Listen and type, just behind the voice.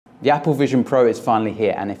The Apple Vision Pro is finally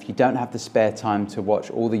here, and if you don't have the spare time to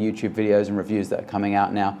watch all the YouTube videos and reviews that are coming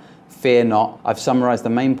out now, fear not. I've summarized the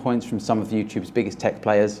main points from some of YouTube's biggest tech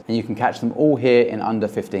players, and you can catch them all here in under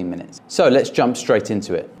 15 minutes. So let's jump straight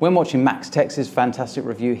into it. When watching Max Tech's fantastic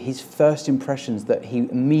review, his first impressions that he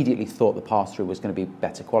immediately thought the pass-through was going to be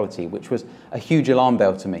better quality, which was a huge alarm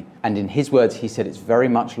bell to me. And in his words, he said it's very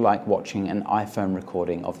much like watching an iPhone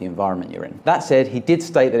recording of the environment you're in. That said, he did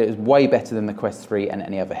state that it was way better than the Quest 3 and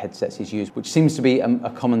any other headsets he's used, which seems to be a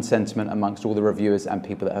common sentiment amongst all the reviewers and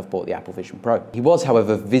people that have bought the Apple Vision Pro. He was,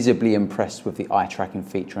 however, visibly impressed with the eye tracking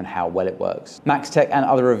feature and how well it works. Max Tech and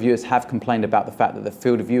other reviewers have complained about the fact that the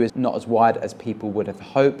field of view is not as wide as people would have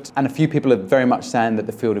hoped, and a few people are very much saying that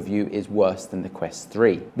the field of view is worse than the Quest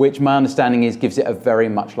 3, which my understanding is gives it a very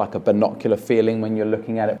much like a binocular feeling when you're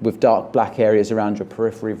looking at it, with dark black areas around your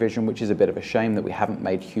periphery vision, which is a bit of a shame that we haven't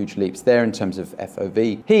made huge leaps there in terms of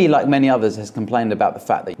FOV. He, like many others, has complained about the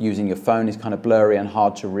fact that using your phone is kind of blurry and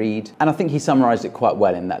hard to read, and I think he summarized it quite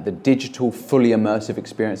well in that the digital, fully immersive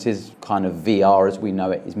experiences, kind of VR as we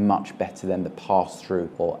know it, is much better than the pass-through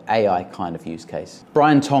or AI kind of use case.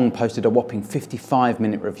 Brian Tong posted a whopping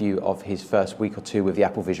 55-minute review of his first week or two with the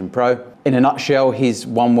Apple Vision Pro. In a nutshell, his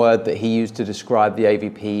one word that he used to describe the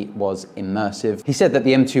AVP was immersive. He said that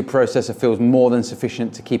the M2 processor feels more than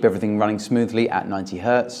sufficient to keep everything running smoothly at 90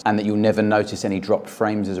 Hz, and that you'll never notice any dropped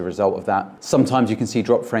frames as a result of that. Sometimes you can see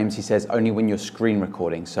dropped frames, he says, only when you're screen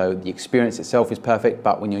recording. So the experience itself is perfect,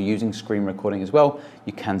 but when you're using screen recording as well,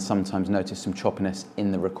 you can sometimes notice some choppiness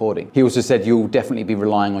in the recording. He also said you'll definitely be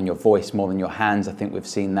relying on your voice more than your hands. I think we've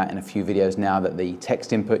seen that in a few videos now, that the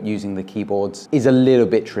text input using the keyboards is a little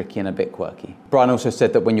bit tricky and a bit quirky. Brian also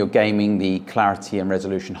said that when you're gaming, the clarity and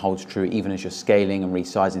resolution holds true even as you're scaling and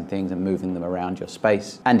resizing things and moving them around your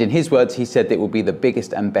space. And in his words, he said that it will be the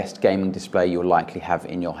biggest and best gaming display you'll likely have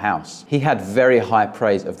in your house. He had very high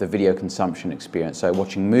praise of the video consumption experience, so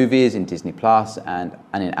watching movies in Disney Plus and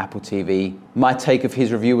in Apple TV. My take of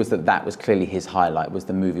his review was that that was clearly his highlight, was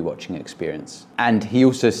the movie watching experience. And he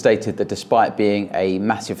also stated that despite being a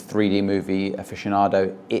massive 3D movie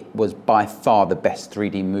aficionado, it was by far the best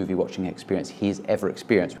 3D movie watching experience he's ever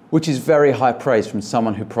experienced, which is very high praise from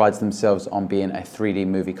someone who prides themselves on being a 3D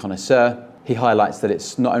movie connoisseur. He highlights that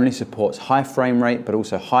it not only supports high frame rate, but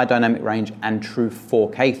also high dynamic range and true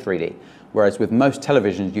 4K 3D. Whereas with most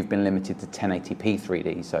televisions, you've been limited to 1080p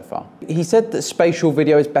 3D so far. He said that spatial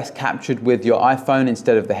video is best captured with your iPhone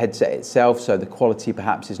instead of the headset itself, so the quality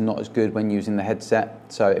perhaps is not as good when using the headset.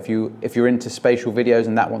 So if you're into spatial videos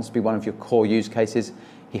and that wants to be one of your core use cases,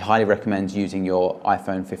 he highly recommends using your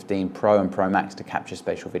iPhone 15 Pro and Pro Max to capture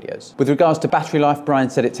spatial videos. With regards to battery life, Brian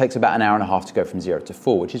said it takes about an hour and a half to go from 0 to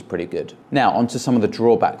full, which is pretty good. Now, onto some of the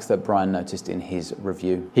drawbacks that Brian noticed in his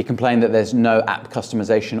review. He complained that there's no app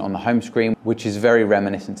customization on the home screen, which is very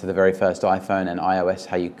reminiscent to the very first iPhone and iOS,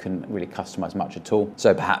 how you couldn't really customize much at all.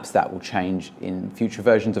 So perhaps that will change in future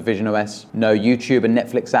versions of Vision OS. No YouTube and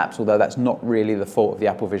Netflix apps, although that's not really the fault of the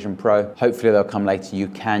Apple Vision Pro. Hopefully they'll come later. You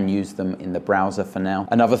can use them in the browser for now.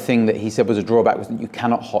 Another thing that he said was a drawback was that you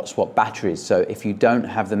cannot hot swap batteries. So if you don't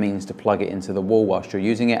have the means to plug it into the wall whilst you're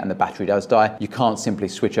using it and the battery does die, you can't simply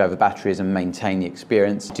switch over batteries and maintain the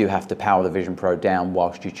experience. You do have to power the Vision Pro down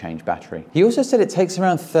whilst you change battery. He also said it takes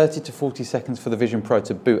around 30 to 40 seconds for the Vision Pro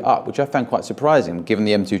to boot up, which I found quite surprising given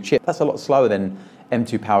the M2 chip. That's a lot slower than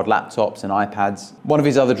M2 powered laptops and iPads. One of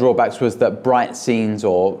his other drawbacks was that bright scenes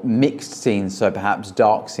or mixed scenes, so perhaps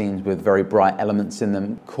dark scenes with very bright elements in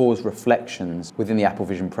them, cause reflections within the Apple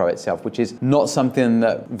Vision Pro itself, which is not something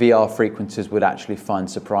that VR frequenters would actually find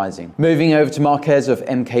surprising. Moving over to Marquez of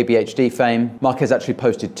MKBHD fame, Marquez actually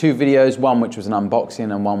posted two videos, one which was an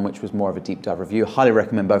unboxing and one which was more of a deep dive review. Highly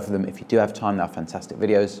recommend both of them if you do have time. They're fantastic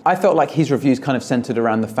videos. I felt like his reviews kind of centered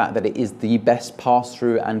around the fact that it is the best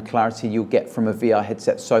pass-through and clarity you'll get from a VR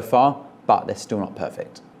headset so far, but they're still not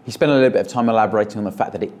perfect. He spent a little bit of time elaborating on the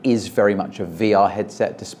fact that it is very much a VR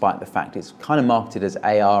headset, despite the fact it's kind of marketed as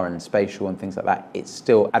AR and spatial and things like that. It's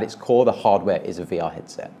still, at its core, the hardware is a VR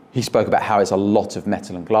headset. He spoke about how it's a lot of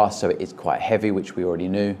metal and glass, so it is quite heavy, which we already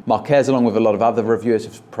knew. Marquez, along with a lot of other reviewers,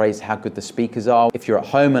 have praised how good the speakers are. If you're at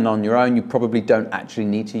home and on your own, you probably don't actually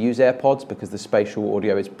need to use AirPods because the spatial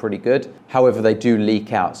audio is pretty good. However, they do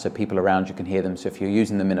leak out, so people around you can hear them. So if you're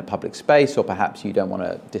using them in a public space, or perhaps you don't want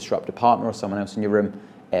to disrupt a partner or someone else in your room,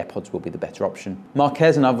 AirPods will be the better option.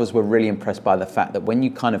 Marquez and others were really impressed by the fact that when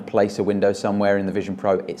you kind of place a window somewhere in the Vision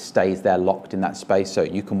Pro, it stays there locked in that space, so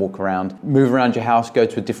you can walk around, move around your house, go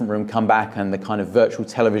to a different room, come back, and the kind of virtual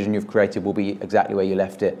television you've created will be exactly where you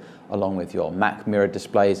left it, along with your Mac mirror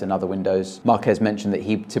displays and other windows. Marquez mentioned that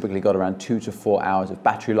he typically got around 2 to 4 hours of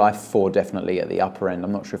battery life, 4 definitely at the upper end.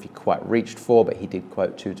 I'm not sure if he quite reached 4, but he did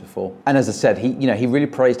quote 2 to 4. And as I said, he really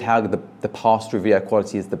praised how the pass-through video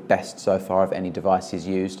quality is the best so far of any device he's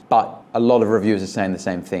used. But a lot of reviewers are saying the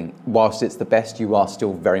same thing. Whilst it's the best, you are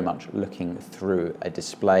still very much looking through a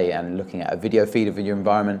display and looking at a video feed of your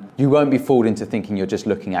environment. You won't be fooled into thinking you're just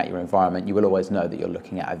looking at your environment. You will always know that you're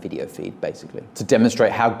looking at a video feed, basically. To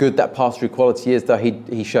demonstrate how good that pass-through quality is, though,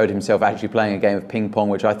 he showed himself actually playing a game of ping pong,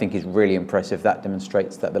 which I think is really impressive. That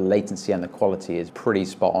demonstrates that the latency and the quality is pretty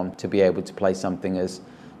spot on to be able to play something as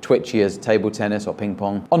twitchy as table tennis or ping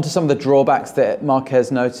pong. Onto some of the drawbacks that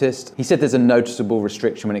Marquez noticed. He said there's a noticeable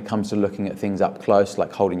restriction when it comes to looking at things up close,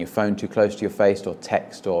 like holding your phone too close to your face, or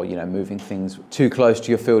text, or moving things too close to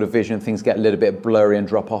your field of vision. Things get a little bit blurry and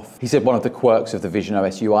drop off. He said one of the quirks of the Vision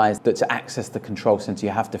OS UI is that to access the control center,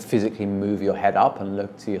 you have to physically move your head up and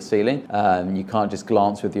look to your ceiling. You can't just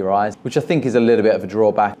glance with your eyes, which I think is a little bit of a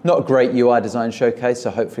drawback. Not a great UI design showcase, so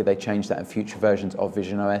hopefully they change that in future versions of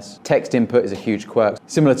Vision OS. Text input is a huge quirk.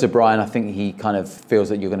 Similar to Brian, I think he kind of feels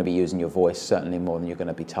that you're going to be using your voice certainly more than you're going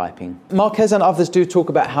to be typing. Marquez and others do talk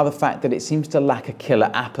about how the fact that it seems to lack a killer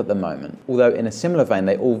app at the moment, although in a similar vein,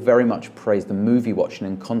 they all very much praise the movie watching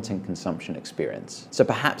and content consumption experience. So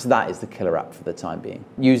perhaps that is the killer app for the time being.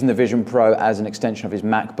 Using the Vision Pro as an extension of his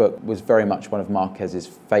MacBook was very much one of Marquez's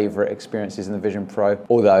favorite experiences in the Vision Pro,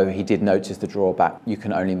 although he did notice the drawback: you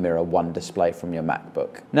can only mirror one display from your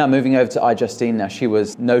MacBook. Now moving over to iJustine. Now she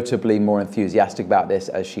was notably more enthusiastic about this,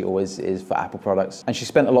 as she always is for Apple products, and she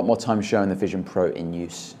spent a lot more time showing the Vision Pro in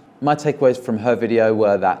use. My takeaways from her video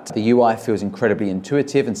were that the UI feels incredibly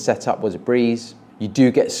intuitive and setup was a breeze. You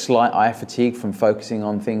do get slight eye fatigue from focusing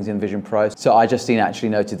on things in Vision Pro. So iJustine actually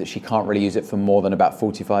noted that she can't really use it for more than about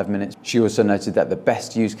 45 minutes. She also noted that the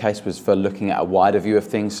best use case was for looking at a wider view of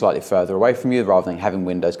things slightly further away from you, rather than having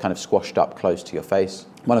windows kind of squashed up close to your face.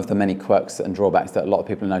 One of the many quirks and drawbacks that a lot of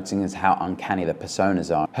people are noticing is how uncanny the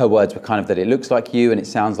personas are. Her words were kind of that it looks like you and it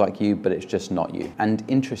sounds like you, but it's just not you. And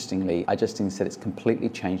interestingly, iJustine said it's completely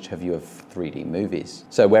changed her view of 3D movies.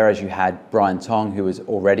 So whereas you had Brian Tong, who was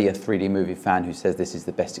already a 3D movie fan, who says this is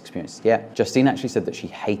the best experience yet, Justine actually said that she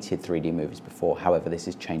hated 3D movies before. However, this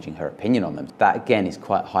is changing her opinion on them. That again is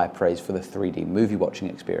quite high praise for the 3D movie watching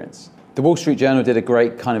experience. The Wall Street Journal did a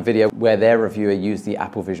great kind of video where their reviewer used the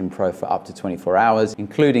Apple Vision Pro for up to 24 hours,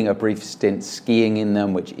 including a brief stint skiing in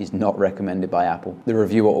them, which is not recommended by Apple. The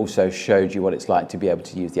reviewer also showed you what it's like to be able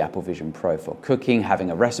to use the Apple Vision Pro for cooking,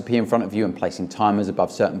 having a recipe in front of you and placing timers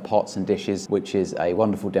above certain pots and dishes, which is a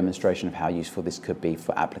wonderful demonstration of how useful this could be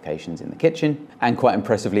for applications in the kitchen. And quite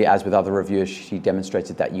impressively, as with other reviewers, she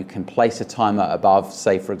demonstrated that you can place a timer above,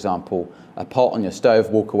 say for example, a pot on your stove,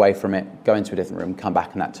 walk away from it, go into a different room, come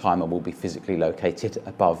back, and that timer will be physically located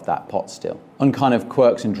above that pot still. On kind of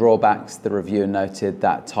quirks and drawbacks, the reviewer noted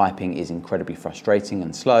that typing is incredibly frustrating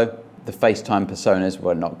and slow. The FaceTime personas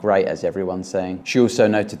were not great, as everyone's saying. She also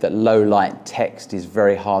noted that low light text is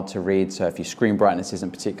very hard to read, so if your screen brightness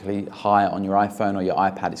isn't particularly high on your iPhone or your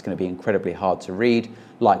iPad, it's going to be incredibly hard to read.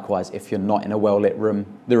 Likewise, if you're not in a well-lit room.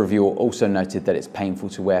 The reviewer also noted that it's painful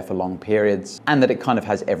to wear for long periods and that it kind of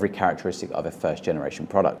has every characteristic of a first-generation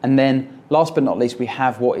product. And then, last but not least, we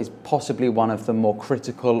have what is possibly one of the more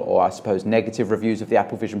critical, or I suppose negative, reviews of the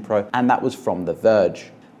Apple Vision Pro, and that was from The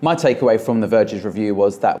Verge. My takeaway from The Verge's review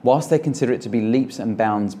was that whilst they consider it to be leaps and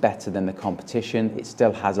bounds better than the competition, it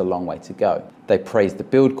still has a long way to go. They praised the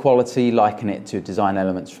build quality, liken it to design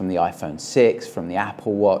elements from the iPhone 6, from the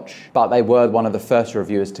Apple Watch, but they were one of the first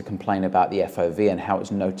reviewers to complain about the FOV and how it's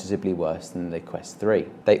noticeably worse than the Quest 3.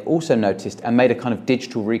 They also noticed and made a kind of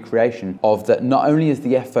digital recreation of that not only is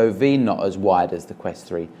the FOV not as wide as the Quest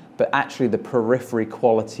 3, but actually the periphery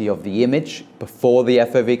quality of the image before the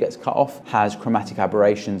FOV gets cut off has chromatic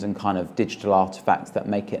aberrations and kind of digital artifacts that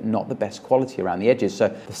make it not the best quality around the edges.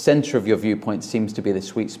 So the center of your viewpoint seems to be the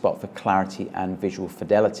sweet spot for clarity and visual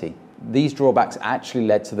fidelity. These drawbacks actually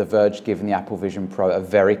led to The Verge giving the Apple Vision Pro a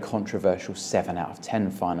very controversial 7 out of 10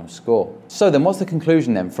 final score. So then what's the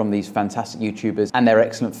conclusion then from these fantastic YouTubers and their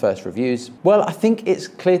excellent first reviews? Well, I think it's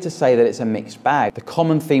clear to say that it's a mixed bag. The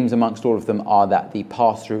common themes amongst all of them are that the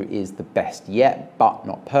pass-through is the best yet, but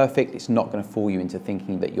not perfect. It's not going to fool you into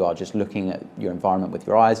thinking that you are just looking at your environment with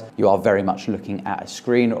your eyes. You are very much looking at a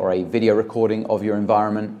screen or a video recording of your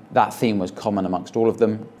environment. That theme was common amongst all of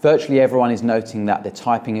them. Virtually everyone is noting that the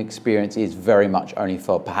typing experience experience is very much only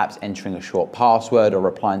for perhaps entering a short password or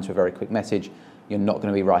replying to a very quick message. You're not going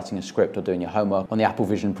to be writing a script or doing your homework on the Apple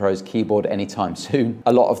Vision Pro's keyboard anytime soon.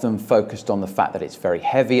 A lot of them focused on the fact that it's very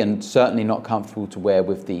heavy and certainly not comfortable to wear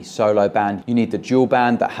with the solo band. You need the dual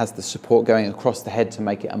band that has the support going across the head to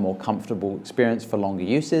make it a more comfortable experience for longer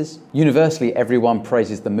uses. Universally, everyone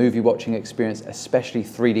praises the movie watching experience, especially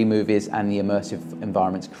 3D movies and the immersive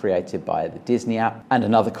environments created by the Disney app. And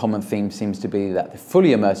another common theme seems to be that the fully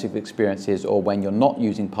immersive experiences, or when you're not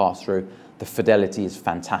using pass-through, the fidelity is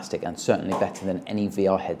fantastic and certainly better than any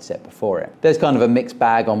VR headset before it. There's kind of a mixed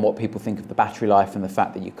bag on what people think of the battery life and the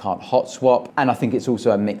fact that you can't hot swap. And I think it's also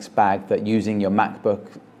a mixed bag that using your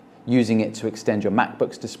MacBook, using it to extend your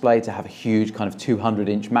MacBook's display to have a huge kind of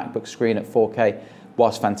 200-inch MacBook screen at 4K,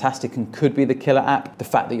 whilst fantastic and could be the killer app, the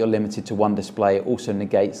fact that you're limited to one display also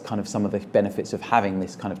negates kind of some of the benefits of having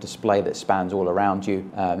this kind of display that spans all around you.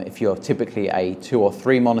 If you're typically a 2 or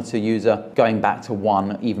 3 monitor user, going back to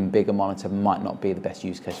one even bigger monitor might not be the best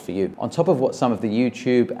use case for you. On top of what some of the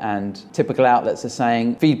YouTube and typical outlets are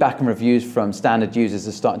saying, feedback and reviews from standard users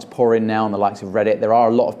are starting to pour in now on the likes of Reddit. There are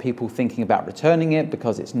a lot of people thinking about returning it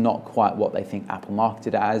because it's not quite what they think Apple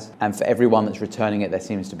marketed it as. And for everyone that's returning it, there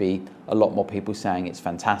seems to be a lot more people saying it's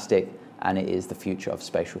fantastic and it is the future of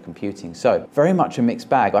spatial computing. So very much a mixed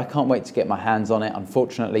bag. I can't wait to get my hands on it.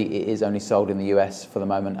 Unfortunately, it is only sold in the US for the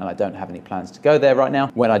moment and I don't have any plans to go there right now.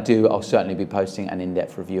 When I do, I'll certainly be posting an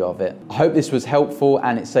in-depth review of it. I hope this was helpful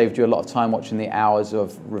and it saved you a lot of time watching the hours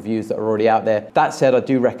of reviews that are already out there. That said, I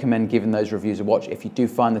do recommend giving those reviews a watch if you do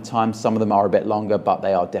find the time. Some of them are a bit longer, but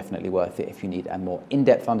they are definitely worth it if you need a more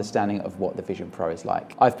in-depth understanding of what the Vision Pro is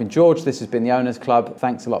like. I've been George, this has been the Owners Club.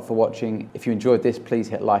 Thanks a lot for watching. If you enjoyed this, please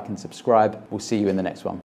hit like and subscribe. We'll see you in the next one.